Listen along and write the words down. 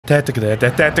Hi,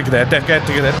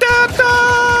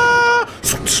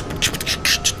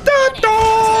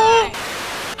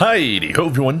 ho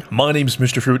everyone, my name's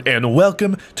Mr. Fruit, and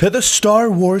welcome to the Star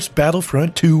Wars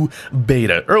Battlefront 2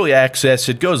 beta. Early access,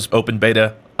 it goes open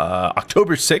beta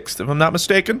October 6th, if I'm not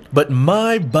mistaken. But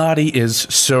my body is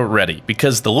so ready,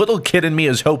 because the little kid in me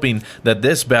is hoping that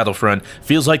this Battlefront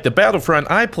feels like the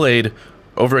Battlefront I played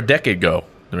over a decade ago.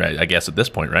 Right, I guess at this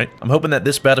point, right? I'm hoping that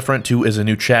this Battlefront 2 is a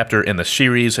new chapter in the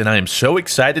series, and I am so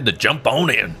excited to jump on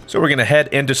in. So we're gonna head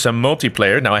into some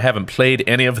multiplayer. Now, I haven't played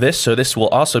any of this, so this will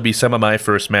also be some of my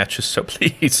first matches, so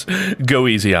please go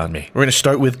easy on me. We're gonna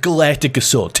start with Galactic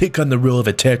Assault. Take on the role of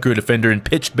attacker or defender in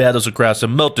pitched battles across a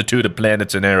multitude of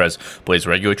planets and eras. Plays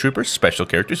regular troopers, special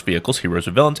characters, vehicles, heroes,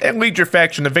 or villains, and lead your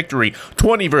faction to victory.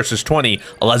 20 versus 20.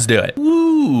 Let's do it.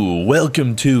 Ooh,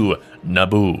 welcome to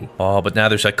Naboo. Oh, but now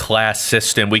there's a class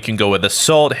system. We can go with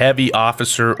Assault, Heavy,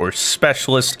 Officer, or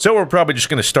Specialist. So we're probably just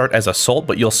going to start as Assault,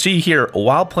 but you'll see here,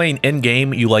 while playing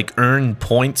in-game, you, like, earn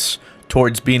points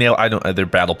towards being able, they're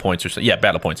battle points or so. Yeah,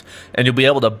 battle points. And you'll be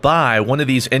able to buy one of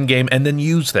these in-game and then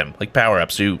use them, like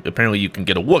power-ups. So apparently you can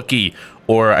get a Wookiee,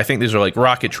 or I think these are like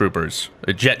rocket troopers,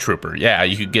 a jet trooper. Yeah,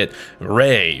 you could get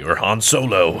Rey or Han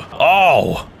Solo.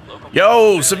 Oh!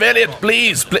 Yo, civilians,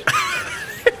 please!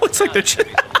 It looks like they're...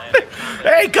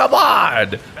 Hey, come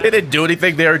on! They didn't do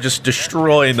anything. They are just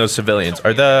destroying those civilians.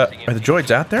 Are the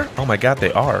droids out there? Oh my god,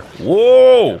 they are.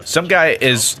 Whoa! Some guy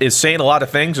is saying a lot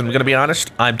of things, and I'm gonna be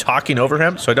honest, I'm talking over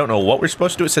him, so I don't know what we're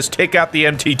supposed to do. It says, take out the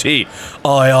MTT.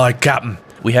 Aye, aye, Captain.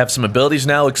 We have some abilities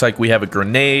now. Looks like we have a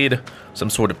grenade, some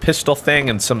sort of pistol thing,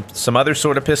 and some other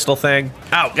sort of pistol thing.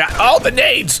 Oh, God. Oh, the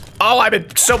nades! Oh, I'm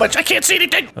in so much, I can't see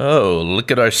anything! Oh,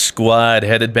 look at our squad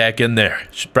headed back in there.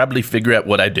 Should probably figure out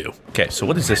what I do. Okay, so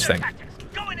what is this thing?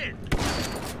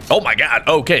 Oh my god,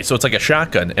 okay, so it's like a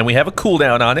shotgun, and we have a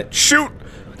cooldown on it. Shoot!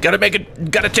 Gotta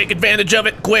take advantage of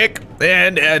it, quick,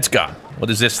 and it's gone. What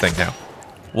is this thing now?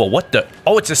 Well, what the?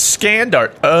 Oh, it's a scan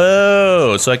dart.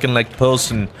 Oh, so I can, like, pull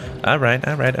some... Alright,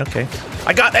 okay.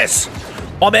 I got this!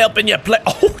 I'm helping you play...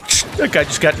 Oh, that guy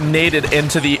just got naded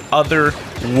into the other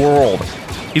world.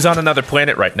 He's on another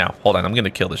planet right now. Hold on, I'm gonna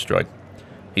kill this droid.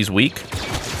 He's weak.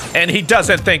 And he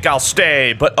doesn't think I'll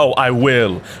stay, but oh, I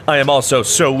will. I am also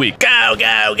so weak. Go,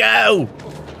 go, go!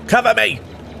 Cover me!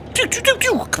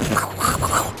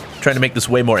 Trying to make this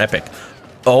way more epic.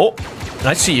 Oh,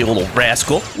 I see you, little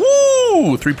rascal.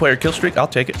 Woo! 3-player kill streak, I'll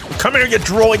take it. Come here, you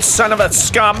droid son of a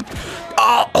scum!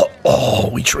 Oh,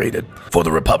 we traded for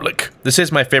the Republic. This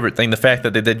is my favorite thing, the fact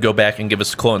that they did go back and give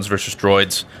us clones versus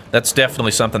droids. That's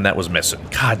definitely something that was missing.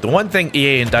 God, the one thing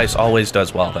EA and DICE always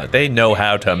does well, though, they know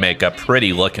how to make a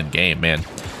pretty looking game, man.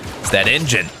 It's that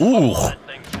engine. Ooh,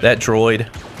 that droid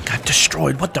got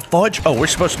destroyed. What the fudge? Oh, we're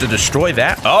supposed to destroy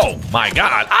that? Oh, my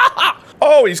God. Ah!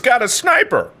 Oh, he's got a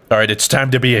sniper. All right, it's time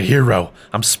to be a hero.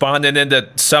 I'm spawning into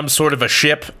some sort of a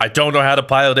ship. I don't know how to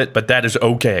pilot it, but that is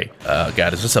okay.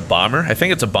 God, is this a bomber? I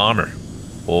think it's a bomber.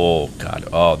 Oh, God.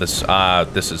 Oh, this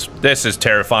is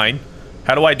terrifying.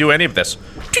 How do I do any of this?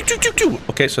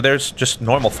 Okay, so there's just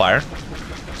normal fire.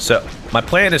 So my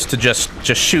plan is to just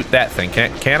shoot that thing.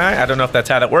 Can I? I don't know if that's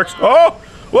how that works. Oh,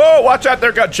 whoa! Watch out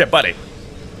there, gunship, buddy.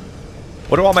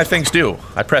 What do all my things do?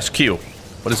 I press Q.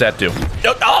 What does that do?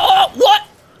 Oh, what?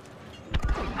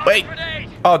 Wait.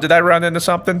 Oh, did I run into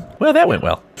something? Well, that went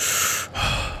well.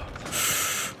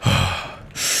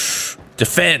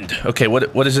 Defend. Okay,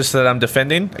 what is this that I'm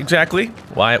defending exactly?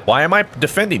 Why am I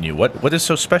defending you? What is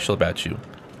so special about you?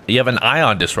 You have an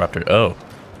ion disruptor. Oh.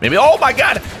 Maybe. Oh my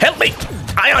god! Help me!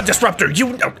 Ion disruptor!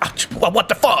 You know. What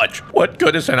the fudge? What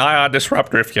good is an ion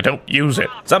disruptor if you don't use it?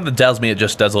 Something tells me it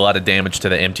just does a lot of damage to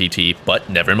the MTT, but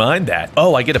never mind that.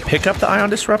 Oh, I get to pick up the ion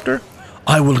disruptor?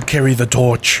 I will carry the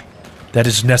torch. That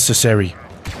is necessary.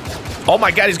 Oh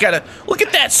my god, he's got a... Look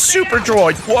at that super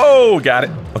droid! Whoa, got it.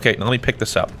 Okay, now let me pick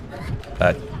this up.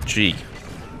 G.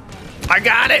 I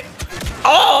got it!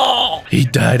 Oh! He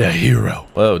died a hero.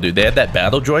 Whoa, dude, they had that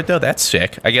battle droid, though? That's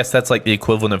sick. I guess that's like the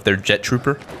equivalent of their jet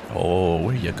trooper. Oh,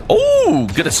 where you go? Oh,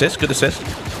 good assist, good assist.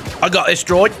 I got this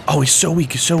droid. Oh, he's so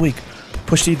weak, he's so weak.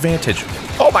 Push the advantage.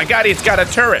 Oh my god, he's got a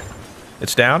turret.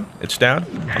 It's down, it's down.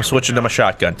 I'm switching to my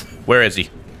shotgun. Where is he?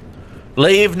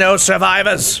 Leave no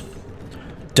survivors.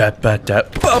 Get wrecked.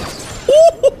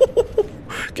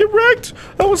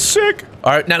 That was sick.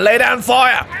 All right, now lay down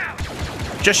fire.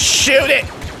 Just shoot it.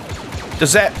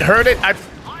 Does that hurt it?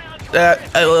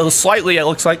 A little slightly, it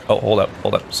looks like. Oh, hold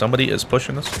up. Somebody is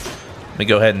pushing us. Let me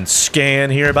go ahead and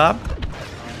scan here, Bob.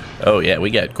 Oh, yeah, we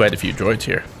got quite a few droids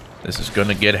here. This is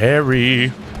gonna get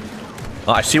hairy.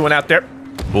 Oh, I see one out there.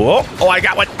 Whoa. Oh, I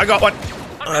got one.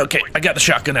 Okay, I got the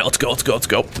shotgun now. Let's go.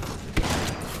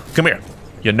 Come here.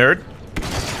 you nerd.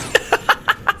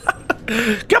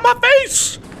 Get my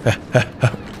face!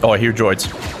 Oh, I hear droids.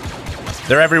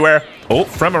 They're everywhere. Oh,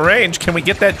 from a range, can we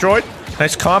get that droid?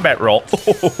 Nice combat roll.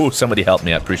 Oh, somebody help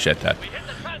me, I appreciate that.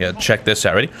 Yeah, check this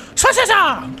out, ready?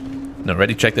 No,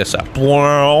 ready? Check this out.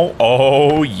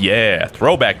 Oh, yeah.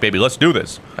 Throwback, baby, let's do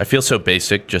this. I feel so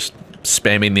basic, just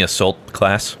spamming the assault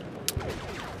class.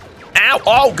 Ow!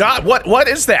 Oh, God, what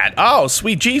is that? Oh,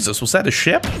 sweet Jesus, was that a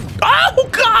ship? Oh,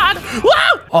 God!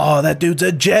 Whoa! Oh, that dude's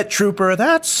a jet trooper,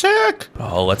 that's sick!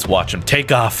 Oh, let's watch him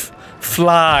take off.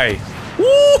 Fly.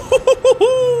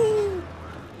 Woo-hoo-hoo-hoo-hoo.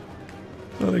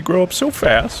 Oh, they grow up so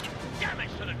fast.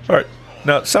 All right,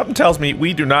 now something tells me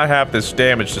we do not have this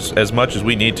damage as much as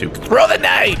we need to. Throw the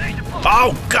nade!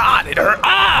 Oh God, it hurt!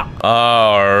 Ah!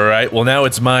 All right, well now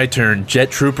it's my turn.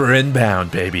 Jet trooper inbound,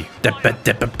 baby. Wow,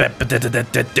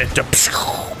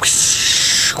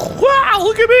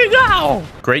 look at me go!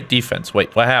 Great defense.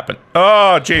 Wait, what happened?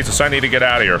 Oh Jesus, I need to get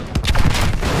out of here.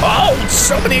 Oh,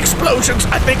 so many explosions!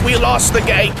 I think we lost the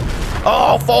gate.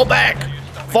 Oh, fall back!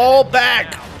 Fall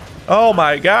back! Oh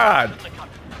my God!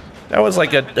 That was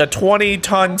like a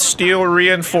 20-ton steel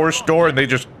reinforced door, and they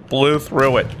just blew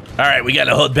through it. All right, we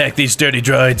gotta hold back these dirty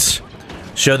droids.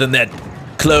 Show them that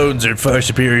clones are far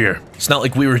superior. It's not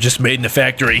like we were just made in a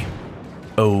factory.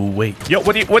 Oh wait, yo,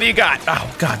 what do you got?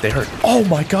 Oh God, they hurt. Oh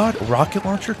my God, a rocket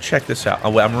launcher. Check this out.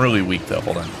 Oh, I'm really weak though.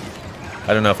 Hold on.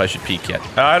 I don't know if I should peek yet.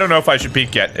 I don't know if I should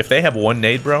peek yet. If they have one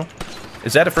nade, bro,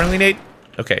 is that a friendly nade?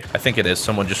 Okay, I think it is.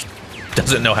 Someone just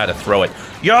doesn't know how to throw it.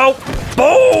 Yo,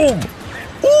 boom!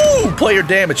 Ooh, player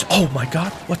damage. Oh my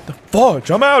God, what the fudge?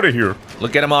 I'm out of here.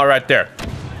 Look at them all right there.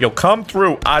 Yo, come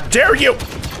through. I dare you.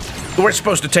 We're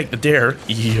supposed to take the dare.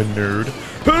 You nerd.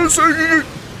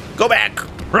 Go back.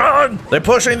 Run. They're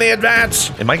pushing the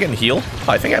advance. Am I getting healed?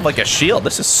 Oh, I think I have like a shield.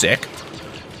 This is sick.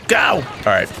 Go. All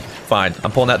right, fine.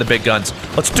 I'm pulling out the big guns.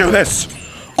 Let's do this.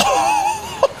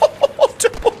 Oh,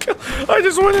 double kill. I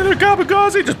just went in a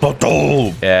kamikaze. Just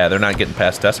boom. Yeah, they're not getting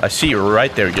past us. I see you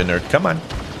right there, you nerd. Come on.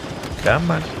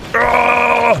 Come on.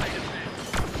 Oh!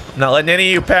 I'm not letting any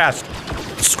of you pass.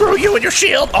 Screw you and your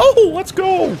shield. Oh, let's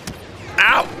go.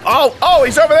 Ow. Oh,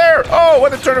 he's over there. Oh,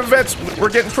 what a turn of events.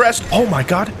 We're getting pressed. Oh my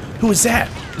God. Who is that?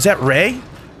 Is that Rey?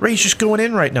 Rey's just going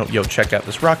in right now. Yo, check out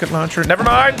this rocket launcher. Never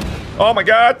mind. Oh my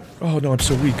God. Oh no, I'm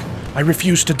so weak. I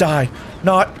refuse to die.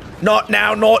 Not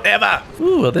now, not ever.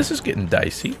 Ooh, well, this is getting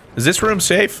dicey. Is this room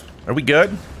safe? Are we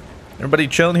good? Everybody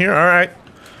chilling here? All right.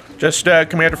 Just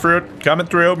Commander Fruit coming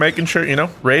through, making sure, you know,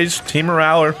 raise team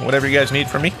morale or whatever you guys need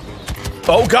from me.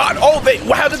 Oh God! Oh,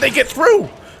 how did they get through?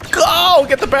 Go!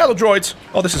 Get the battle droids!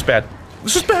 Oh, this is bad.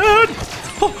 This is bad!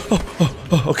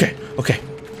 Oh, okay.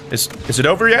 Is it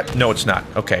over yet? No, it's not.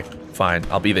 Okay, fine.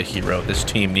 I'll be the hero this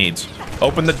team needs.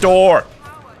 Open the door!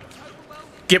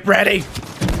 Get ready!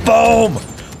 Boom!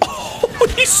 Oh,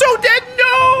 he's so dead!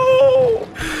 No!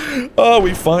 Oh,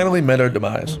 we finally met our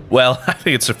demise. Well, I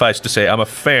think it's suffice to say I'm a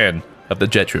fan of the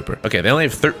Jet Trooper. Okay, they only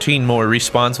have 13 more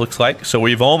respawns, looks like. So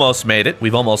we've almost made it.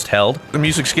 We've almost held. The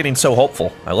music's getting so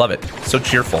hopeful. I love it. So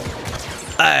cheerful.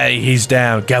 Hey, he's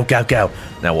down. Go, go, go.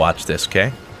 Now watch this,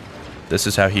 okay? This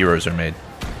is how heroes are made.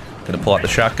 Gonna pull out the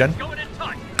shotgun.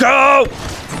 Go!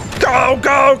 Go,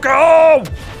 go, go!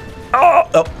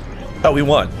 Oh, we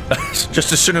won.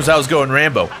 Just as soon as I was going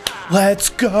Rambo. Let's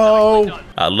go!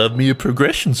 I love me a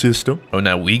progression system. Oh,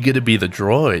 now we get to be the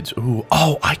droids. Ooh,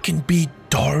 oh, I can be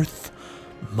Darth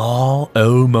Maul.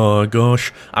 Oh my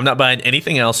gosh. I'm not buying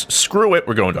anything else. Screw it,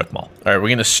 we're going Darth Maul. All right, we're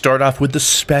gonna start off with the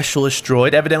specialist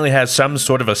droid. Evidently has some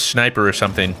sort of a sniper or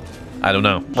something. I don't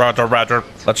know. Roger, roger.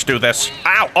 Let's do this.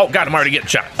 Ow! Oh God, I'm already getting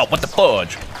shot. Oh, what the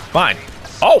fudge? Fine.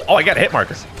 Oh, I got a hit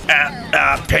marker.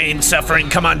 Pain, suffering.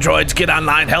 Come on, droids, get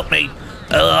online. Help me.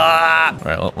 All right,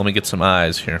 well, let me get some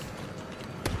eyes here.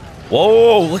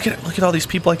 Whoa! Look at all these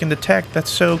people I can detect. That's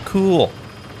so cool.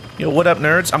 Yo, what up,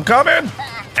 nerds? I'm coming.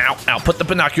 Ow! Ow! Put the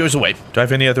binoculars away. Do I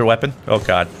have any other weapon? Oh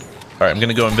God. All right, I'm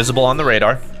gonna go invisible on the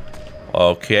radar.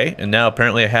 Okay, and now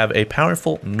apparently I have a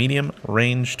powerful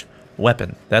medium-ranged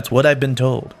weapon. That's what I've been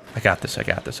told. I got this. I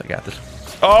got this. I got this.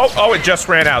 Oh! It just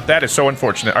ran out. That is so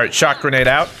unfortunate. All right, shock grenade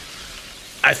out.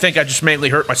 I think I just mainly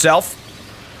hurt myself.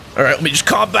 All right, let me just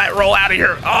combat roll out of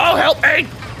here. Oh, help me!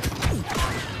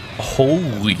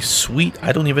 Holy sweet,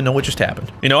 I don't even know what just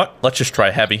happened. You know what? Let's just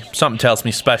try heavy. Something tells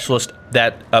me specialist,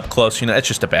 that up close, you know, it's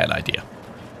just a bad idea.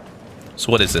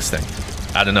 So what is this thing?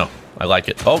 I don't know. I like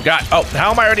it. Oh God, oh,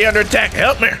 how am I already under attack?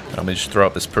 Help me! Let me just throw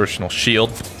up this personal shield.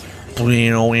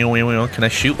 Can I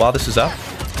shoot while this is up?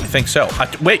 I think so.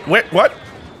 Wait, what?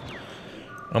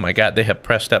 Oh my god, they have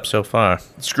pressed up so far.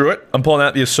 Screw it. I'm pulling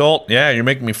out the assault. Yeah, you're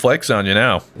making me flex on you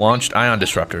now. Launched ion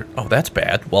disruptor. Oh, that's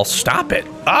bad. Well, stop it.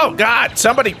 Oh god,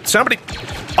 somebody.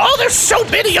 Oh, there's so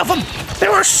many of them.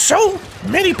 There are so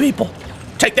many people.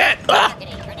 Take that. Ah.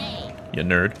 You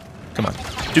nerd. Come on,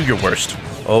 do your worst.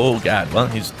 Oh god, well,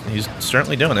 he's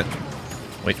certainly doing it.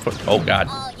 Wait for, oh god.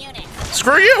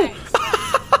 Screw you.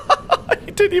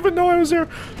 He didn't even know I was there.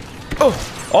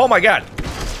 Oh my god.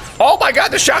 Oh my god,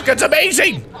 the shotgun's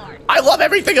amazing! I love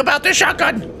everything about this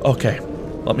shotgun! Okay,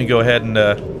 let me go ahead and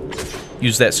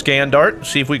use that scan dart,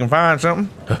 see if we can find something.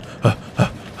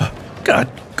 God,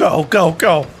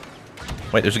 go!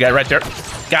 Wait, there's a guy right there.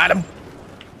 Got him.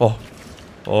 Oh,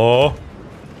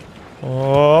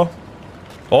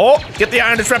 get the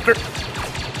iron disruptor.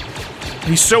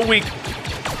 He's so weak.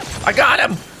 I got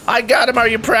him! Are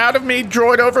you proud of me,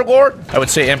 droid overlord? I would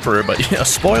say emperor, but you know,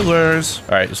 spoilers.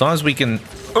 All right, as long as we can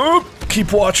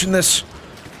keep watching this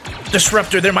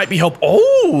disruptor, there might be hope.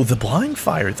 Oh, the blind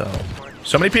fire though.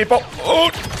 So many people.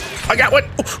 Oh, I got one.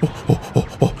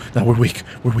 Now we're weak.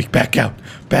 Back out.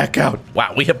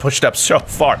 Wow, we have pushed up so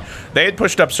far. They had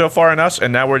pushed up so far on us,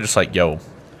 and now we're just like, yo,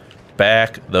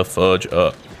 back the fudge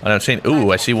up. And I'm saying,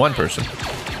 ooh, I see one person.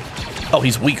 Oh,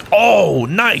 he's weak. Oh,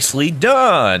 nicely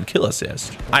done. Kill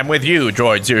assist. I'm with you,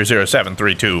 droid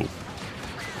 00732.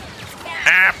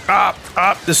 Up.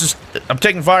 I'm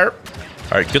taking fire.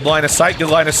 All right, good line of sight. Get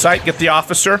the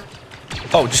officer.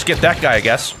 Oh, just get that guy, I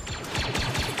guess.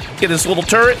 Get his little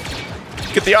turret.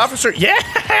 Get the officer.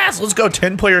 Yes! Let's go.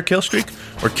 10-player kill streak.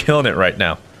 We're killing it right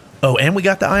now. Oh, and we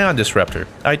got the ion disruptor.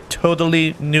 I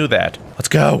totally knew that. Let's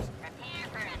go.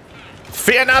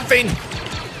 Fear nothing.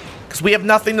 Because we have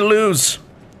nothing to lose.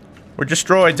 We're just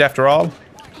droids, after all.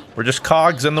 We're just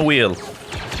cogs in the wheel.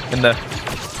 In the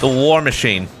war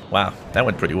machine. Wow, that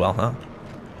went pretty well, huh?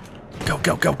 Go. I'm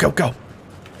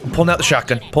pulling out the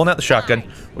shotgun.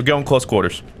 We're going close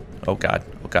quarters. Oh god,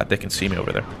 they can see me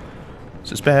over there.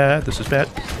 This is bad.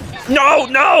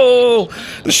 No!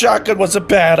 The shotgun was a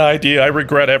bad idea. I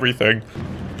regret everything.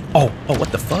 Oh,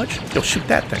 what the fudge? Yo, shoot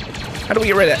that thing. How do we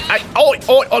get rid of that?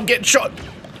 I'm getting shot.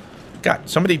 God,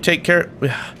 somebody take care.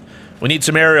 We need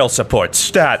some aerial support.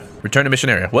 Stat. Return to mission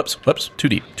area. Whoops. Too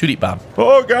deep, Bob.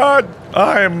 Oh god,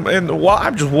 I'm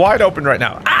just wide open right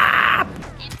now. Ah!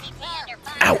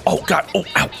 Ow! Oh god! Oh,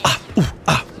 ow!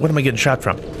 What am I getting shot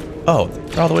from? Oh,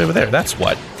 they're all the way over there. That's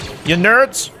what. You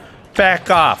nerds, back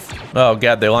off. Oh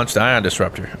god, they launched the ion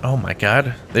disruptor. Oh my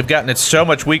god, they've gotten it so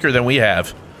much weaker than we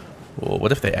have. Well,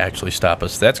 what if they actually stop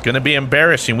us? That's gonna be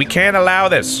embarrassing. We can't allow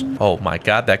this. Oh my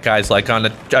god, that guy's like on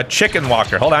a chicken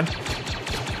walker. Hold on.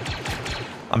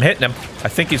 I'm hitting him. I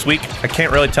think he's weak. I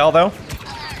can't really tell though.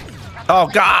 Oh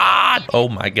god! Oh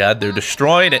my god, they're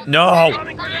destroying it. No!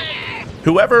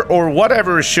 Whoever or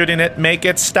whatever is shooting it, make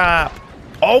it stop.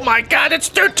 Oh my god, it's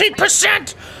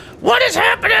 13%! What is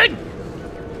happening?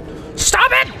 Stop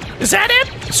it! Is that it?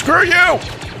 Screw you!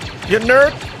 You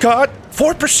nerd! God!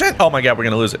 4%! Oh my god, we're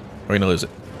gonna lose it.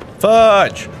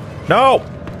 Fudge! No!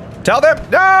 Tell them!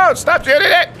 No! Stop shooting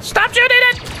it! Stop!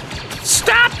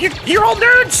 You're all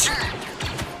nerds!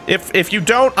 If you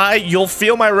don't, you'll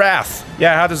feel my wrath.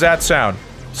 Yeah, how does that sound?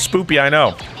 Spoopy, I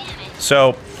know.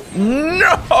 So,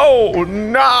 no! Oh!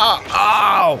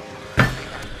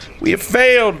 We have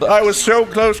failed. I was so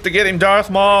close to getting Darth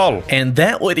Maul. And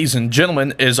that, ladies and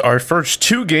gentlemen, is our first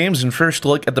 2 games and first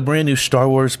look at the brand new Star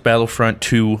Wars Battlefront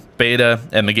 2 beta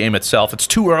and the game itself. It's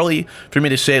too early for me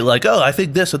to say like, oh, I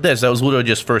think this or this. That was literally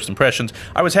just first impressions.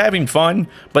 I was having fun,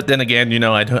 but then again, you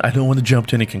know, I don't want to jump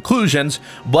to any conclusions,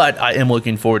 but I am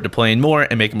looking forward to playing more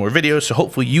and making more videos, so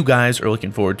hopefully you guys are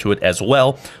looking forward to it as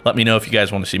well. Let me know if you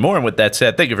guys want to see more, and with that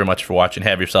said, thank you very much for watching.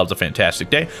 Have yourselves a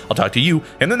fantastic day. I'll talk to you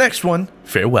in the next one.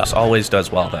 Farewell. Always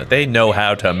does well though. They know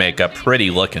how to make a pretty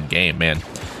looking game, man.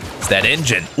 It's that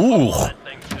engine. Ooh,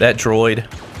 that droid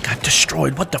got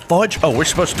destroyed. What the fudge? Oh, we're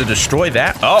supposed to destroy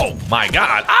that? Oh my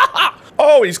god. Ah!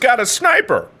 Oh, he's got a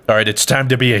sniper. All right, it's time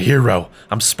to be a hero.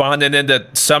 I'm spawning into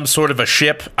some sort of a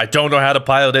ship. I don't know how to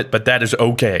pilot it, but that is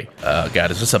okay.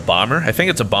 God, is this a bomber? I think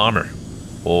it's a bomber.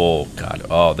 Oh god.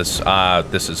 Oh,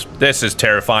 this is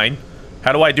terrifying.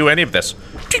 How do I do any of this?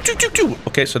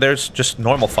 Okay, so there's just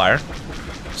normal fire.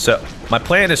 So my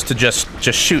plan is to just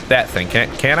shoot that thing.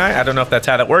 Can I? I don't know if that's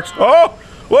how that works. Oh,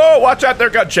 whoa! Watch out, there,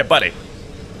 gunship, buddy.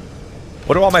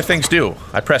 What do all my things do?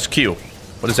 I press Q.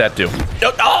 What does that do?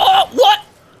 Oh, what?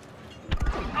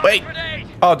 Wait.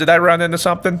 Oh, did I run into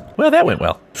something? Well, that went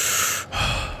well.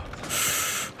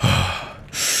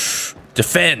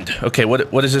 Defend. Okay,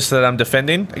 what is this that I'm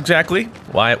defending exactly?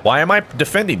 Why am I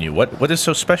defending you? What is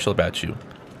so special about you?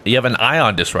 You have an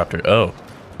ion disruptor. Oh.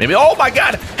 Maybe, oh my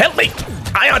god, help me!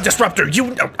 Ion disruptor,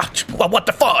 what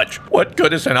the fudge? What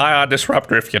good is an ion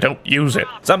disruptor if you don't use it?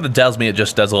 Something tells me it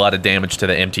just does a lot of damage to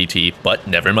the MTT, but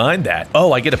never mind that.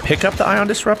 Oh, I get to pick up the ion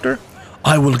disruptor?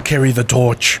 I will carry the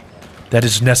torch. That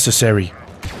is necessary.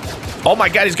 Oh my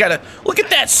god, he's got a, look at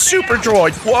that super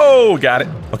droid. Whoa, got it.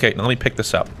 Okay, now let me pick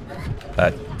this up.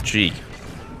 G.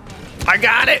 I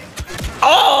got it.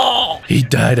 Oh! He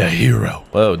died a hero.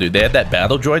 Whoa, dude, they had that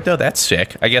battle droid, though? That's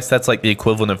sick. I guess that's like the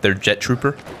equivalent of their jet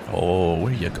trooper. Oh,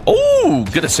 where you go? Oh,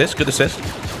 good assist, good assist.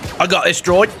 I got this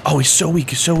droid. Oh, he's so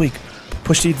weak, he's so weak.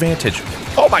 Push the advantage.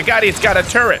 Oh my god, he's got a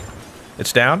turret.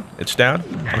 It's down, it's down.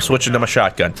 I'm switching to my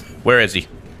shotgun. Where is he?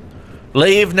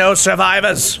 Leave no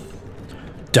survivors.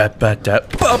 Get wrecked.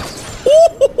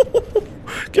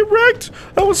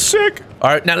 That was sick. All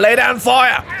right, now lay down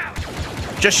fire.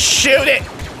 Just shoot it.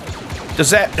 Does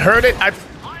that hurt it?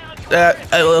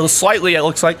 Slightly, it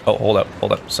looks like. Oh, hold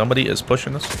up. Somebody is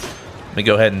pushing this. Let me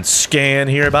go ahead and scan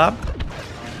here, Bob.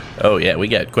 Oh, yeah, we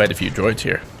got quite a few droids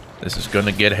here. This is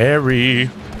gonna get hairy.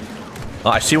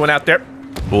 Oh, I see one out there.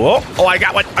 Whoa. Oh, I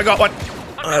got one.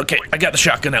 Okay, I got the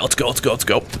shotgun now. Let's go.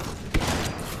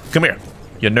 Come here,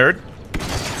 you nerd.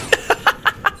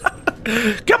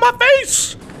 Get my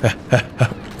face!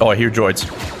 Oh, I hear droids.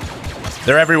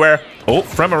 They're everywhere. Oh,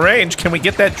 from a range, can we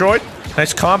get that droid?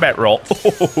 Nice combat roll.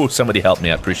 Oh, somebody help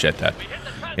me, I appreciate that.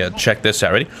 Yeah, check this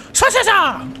out, ready?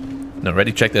 No,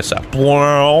 ready, check this out.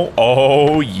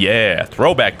 Oh, yeah.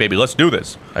 Throwback, baby, let's do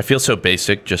this. I feel so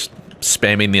basic, just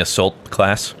spamming the assault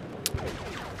class.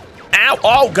 Ow,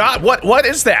 oh god, what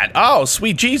is that? Oh,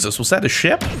 sweet Jesus, was that a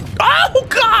ship? Oh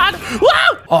god!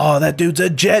 Whoa! Oh, that dude's a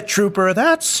jet trooper,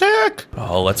 that's sick!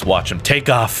 Oh, let's watch him take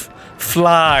off,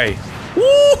 fly.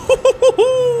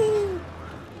 Woo-hoo-hoo-hoo-hoo.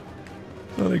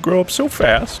 Oh, they grow up so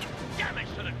fast.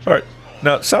 All right,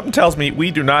 now something tells me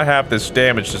we do not have this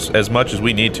damage as much as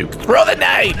we need to. Throw the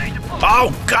nade!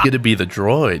 Oh god! Gonna be the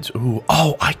droids. Ooh,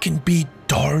 oh, I can be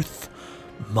Darth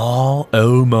Maul.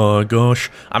 Oh my gosh.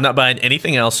 I'm not buying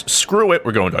anything else. Screw it.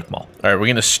 We're going Darth Maul. All right, we're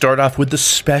going to start off with the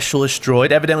specialist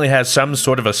droid. Evidently has some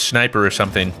sort of a sniper or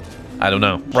something. I don't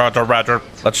know. Roger.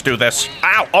 Let's do this.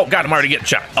 Ow. Oh, God, I'm already getting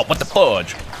shot. Oh, what the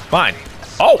fudge? Fine.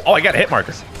 Oh, I got a hit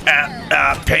marker.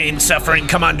 Pain, suffering.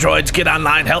 Come on, droids. Get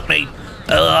online. Help me.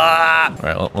 All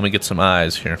right, let me get some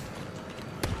eyes here.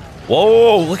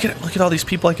 Whoa, look at all these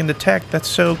people I can detect. That's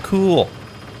so cool.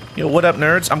 Yo, what up,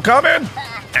 nerds? I'm coming.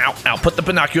 Ow, put the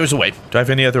binoculars away. Do I have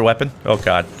any other weapon? Oh,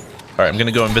 God. All right, I'm going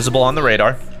to go invisible on the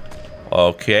radar.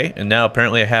 Okay, and now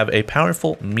apparently I have a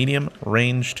powerful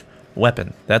medium-ranged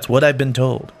weapon. That's what I've been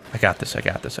told. I got this.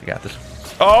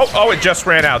 Oh, it just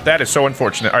ran out. That is so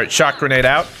unfortunate. All right, shock grenade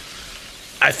out.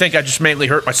 I think I just mainly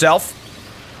hurt myself.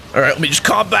 All right, let me just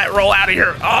combat roll out of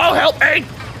here. Oh, help me.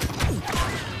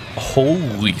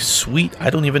 Holy sweet, I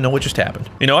don't even know what just happened.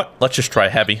 You know what? Let's just try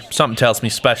heavy. Something tells me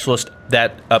specialist,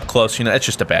 that up close, you know, that's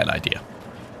just a bad idea.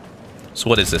 So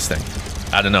what is this thing?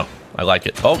 I don't know. I like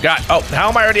it. Oh, God. Oh, how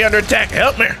am I already under attack?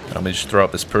 Help me. Let me just throw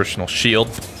up this personal shield.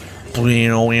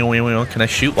 Can I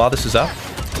shoot while this is up?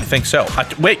 I think so.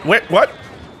 Wait, what?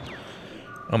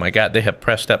 Oh my God, they have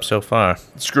pressed up so far.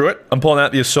 Screw it. I'm pulling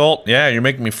out the assault. Yeah, you're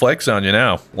making me flex on you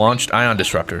now. Launched ion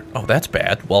disruptor. Oh, that's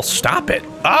bad. Well, stop it.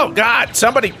 Oh God,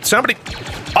 somebody.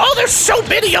 Oh, there's so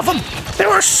many of them. There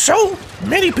are so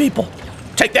many people.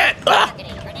 Take that. Ah.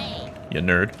 You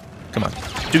nerd. Come on,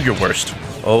 do your worst.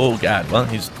 Oh God, well,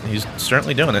 he's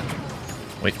certainly doing it.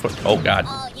 Wait for, oh God.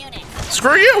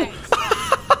 Screw you.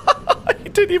 I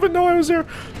didn't even know I was there.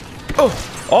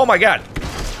 Oh my God.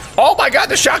 Oh my God,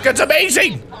 the shotgun's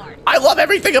amazing! I love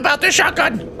everything about this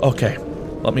shotgun! Okay,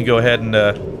 let me go ahead and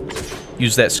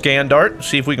use that scan dart,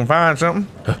 see if we can find something.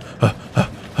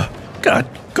 God,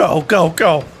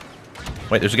 go!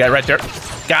 Wait, there's a guy right there.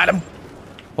 Got him!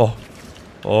 Oh,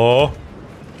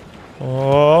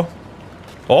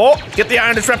 get the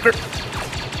ion disruptor!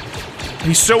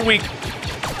 He's so weak.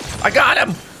 I got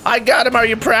him! Are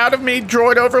you proud of me,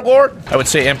 droid overlord? I would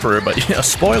say emperor, but you know,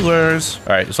 spoilers.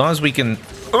 All right, as long as we can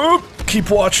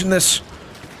keep watching this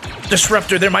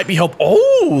disruptor, there might be hope.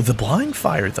 Oh, the blind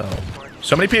fire, though.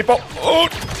 So many people. Oh,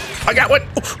 I got one.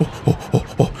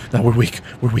 Oh. Now we're weak.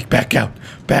 Back out.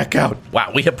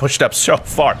 Wow, we have pushed up so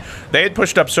far. They had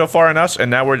pushed up so far in us,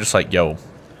 and now we're just like, yo,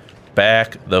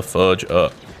 back the fudge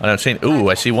up. And I'm saying, ooh,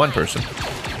 I see one person.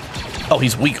 Oh,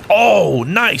 he's weak. Oh,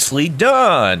 nicely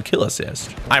done. Kill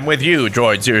assist. I'm with you,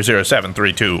 droid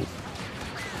 00732.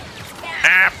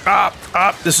 Up.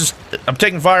 I'm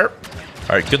taking fire.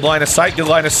 All right, good line of sight.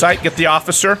 Get the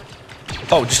officer.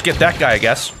 Oh, just get that guy, I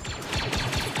guess.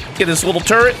 Get his little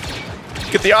turret.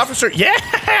 Get the officer.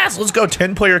 Yes! Let's go.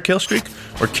 10-player kill streak.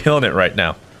 We're killing it right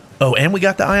now. Oh, and we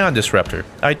got the ion disruptor.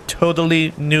 I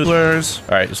totally knew yours.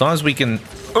 All right, as long as we can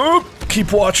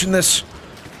keep watching this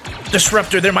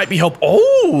disruptor, there might be hope.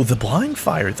 Oh, the blind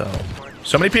fire, though.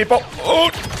 So many people.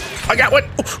 Oh, I got one.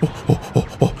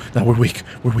 Now we're weak.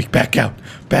 We're weak. Back out.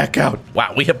 Back out.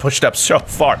 Wow, we have pushed up so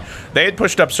far. They had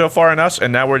pushed up so far on us,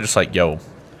 and now we're just like, yo,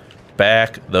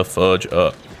 back the fudge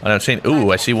up. And I'm saying,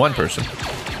 ooh, I see one person.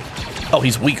 Oh,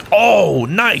 he's weak. Oh,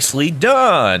 nicely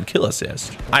done. Kill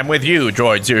assist. I'm with you,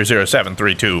 droid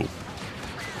 00732.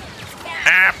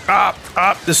 Up.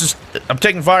 This is... I'm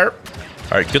taking fire.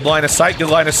 All right, good line of sight. Good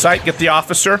line of sight. Get the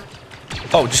officer.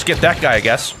 Oh, just get that guy, I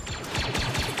guess.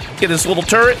 Get his little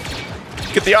turret.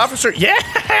 Get the officer.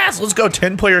 Yes! Let's go.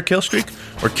 10-player kill streak.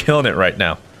 We're killing it right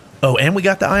now. Oh, and we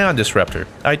got the ion disruptor.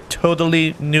 I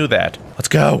totally knew that. Let's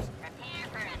go.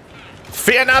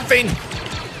 Fear nothing.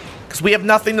 Because we have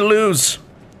nothing to lose.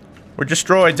 We're just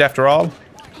droids, after all.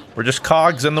 We're just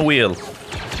cogs in the wheel.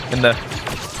 In the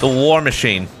war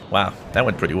machine. Wow, that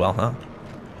went pretty well, huh?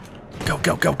 Go,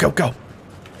 go, go, go, go.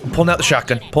 I'm pulling out the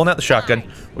shotgun. Pulling out the shotgun.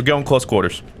 We're going close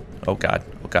quarters. Oh, God.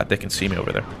 Oh, God, they can see me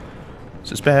over there.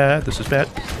 This is bad. This is bad.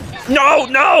 No,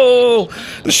 no!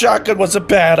 The shotgun was a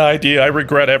bad idea. I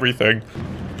regret everything.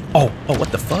 Oh,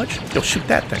 what the fudge? Yo, shoot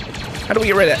that thing. How do we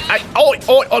get rid of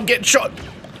that? I'm getting shot.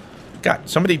 God,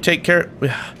 somebody take care.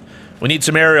 We need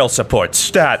some aerial support.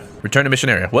 Stat. Return to mission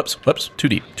area. Whoops. Too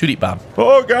deep, Bob.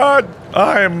 Oh God,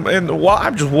 I'm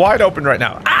just wide open right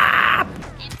now. Ah!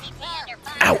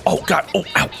 Ow! Oh God! Oh,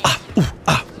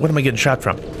 ow! What am I getting shot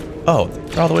from? Oh,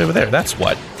 they're all the way over there. That's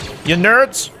what. You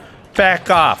nerds,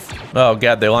 back off. Oh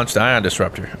God, they launched the ion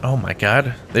disruptor. Oh my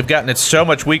God, they've gotten it so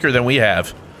much weaker than we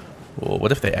have. Well,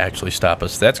 what if they actually stop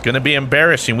us? That's gonna be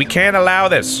embarrassing. We can't allow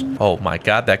this. Oh my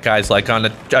God, that guy's like on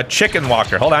a chicken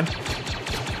walker. Hold on.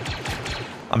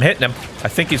 I'm hitting him. I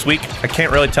think he's weak. I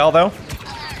can't really tell though.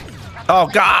 Oh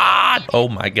God! Oh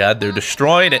my God, they're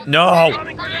destroying it. No!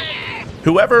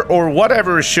 Whoever or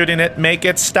whatever is shooting it, make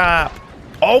it stop.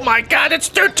 Oh my God, it's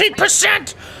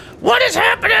 13%! What is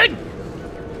happening?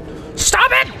 Stop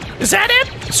it! Is that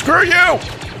it? Screw you!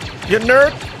 You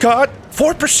nerd! God!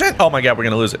 4%! Oh my God, we're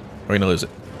gonna lose it. We're gonna lose it.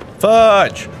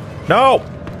 Fudge! No!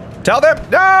 Tell them!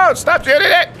 No! Stop shooting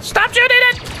it! Stop shooting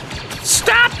it!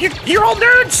 Stop! You're all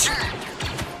nerds!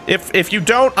 If you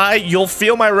don't, you'll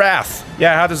feel my wrath.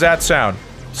 Yeah, how does that sound?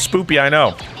 Spoopy, I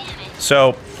know.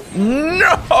 So,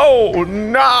 no! Oh!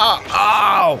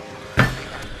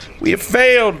 We have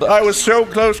failed. I was so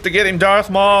close to getting Darth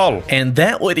Maul. And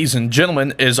that, ladies and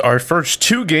gentlemen, is our first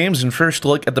 2 games and first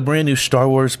look at the brand new Star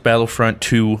Wars Battlefront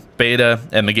 2 beta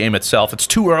and the game itself. It's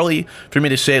too early for me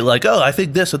to say like, oh, I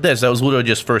think this or this. That was literally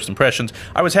just first impressions.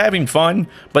 I was having fun,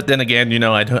 but then again, you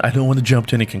know, I don't want to jump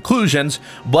to any conclusions,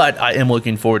 but I am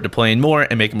looking forward to playing more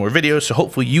and making more videos, so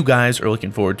hopefully you guys are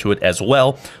looking forward to it as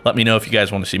well. Let me know if you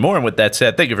guys want to see more, and with that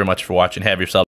said, thank you very much for watching. Have yourself